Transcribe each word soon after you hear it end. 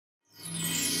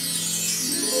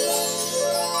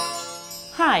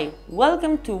Hi,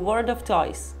 welcome to World of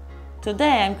Toys.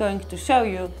 Today I'm going to show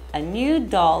you a new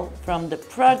doll from the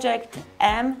project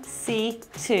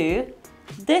Mc2.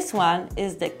 This one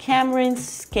is the Camryns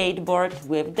Skateboard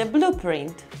with the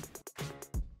blueprint.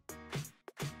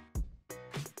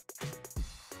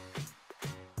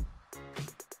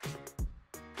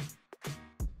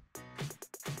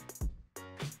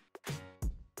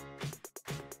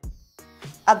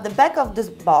 At the back of this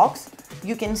box,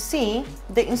 you can see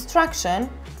the instruction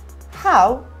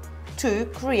how to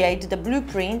create the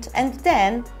blueprint and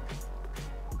then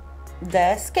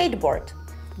the skateboard.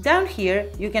 Down here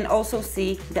you can also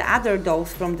see the other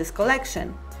dolls from this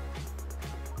collection.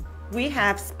 We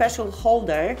have special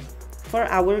holder for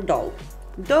our doll.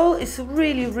 Doll is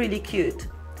really cute.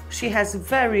 She has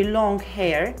very long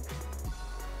hair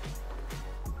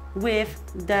with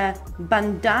the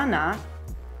bandana.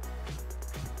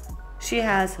 She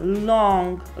has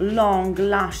long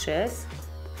lashes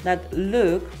that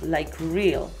look like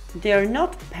real. They're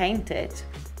not painted.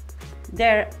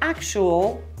 They're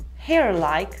actual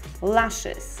hair-like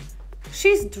lashes.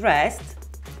 She's dressed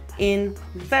in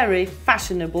very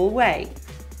fashionable way.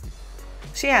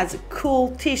 She has a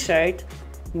cool t-shirt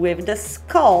with the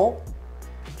skull,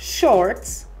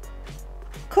 shorts,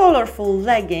 colorful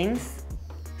leggings,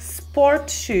 sport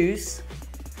shoes,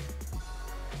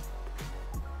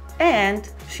 and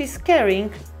she's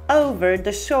carrying over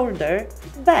the shoulder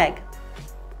bag.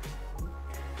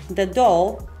 The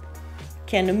doll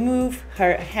can move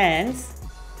her hands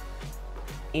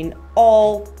in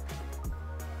all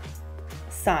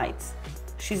sides.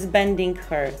 She's bending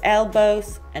her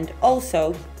elbows and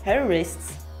also her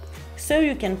wrists, so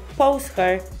you can pose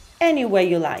her any way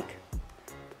you like.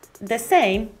 The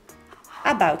same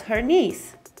about her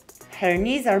knees. Her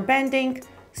knees are bending,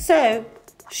 so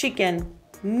she can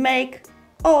make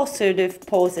all sort of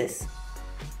poses.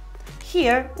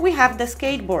 Here we have the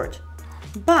skateboard,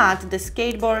 but the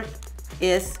skateboard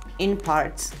is in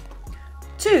parts.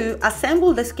 To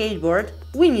assemble the skateboard,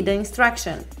 we need an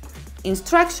instruction.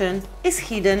 Instruction is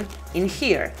hidden in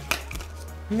here.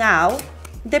 Now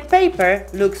the paper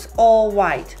looks all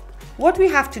white. What we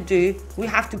have to do, we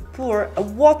have to pour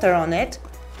water on it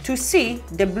to see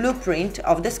the blueprint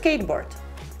of the skateboard.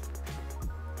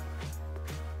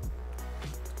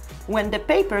 When the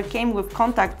paper came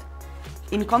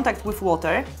in contact with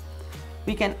water,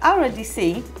 we can already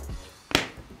see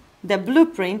the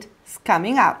blueprint is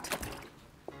coming out.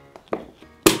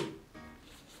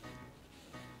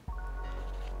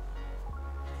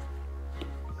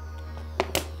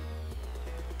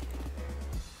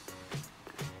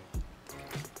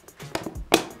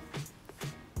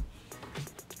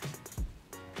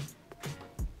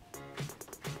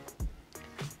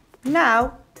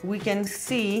 Now we can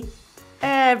see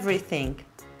everything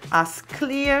as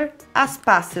clear as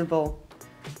possible.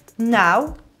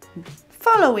 Now,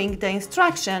 following the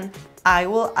instruction, I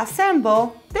will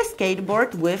assemble the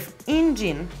skateboard with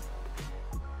engine.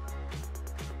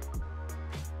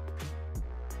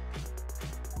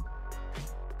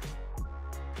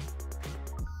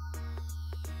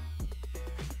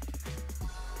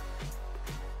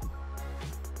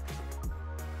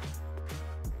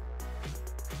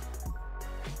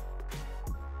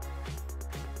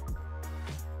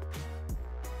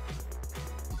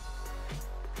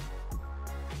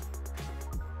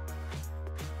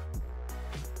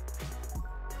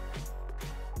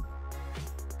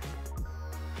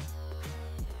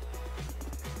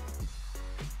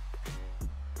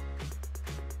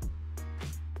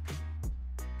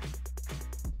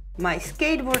 My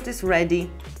skateboard is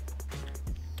ready.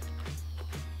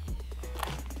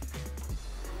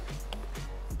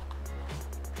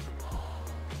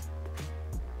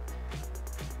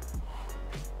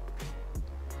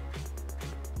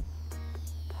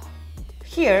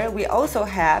 Here we also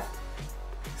have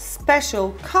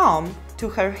special comb to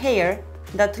her hair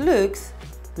that looks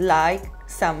like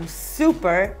some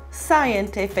super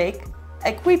scientific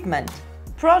equipment.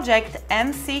 Project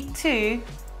Mc2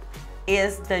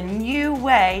 is the new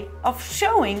way of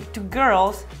showing to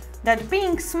girls that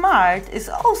being smart is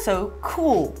also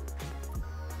cool.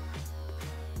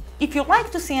 If you'd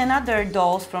like to see another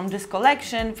dolls from this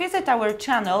collection, visit our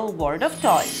channel World of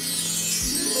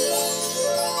Toys.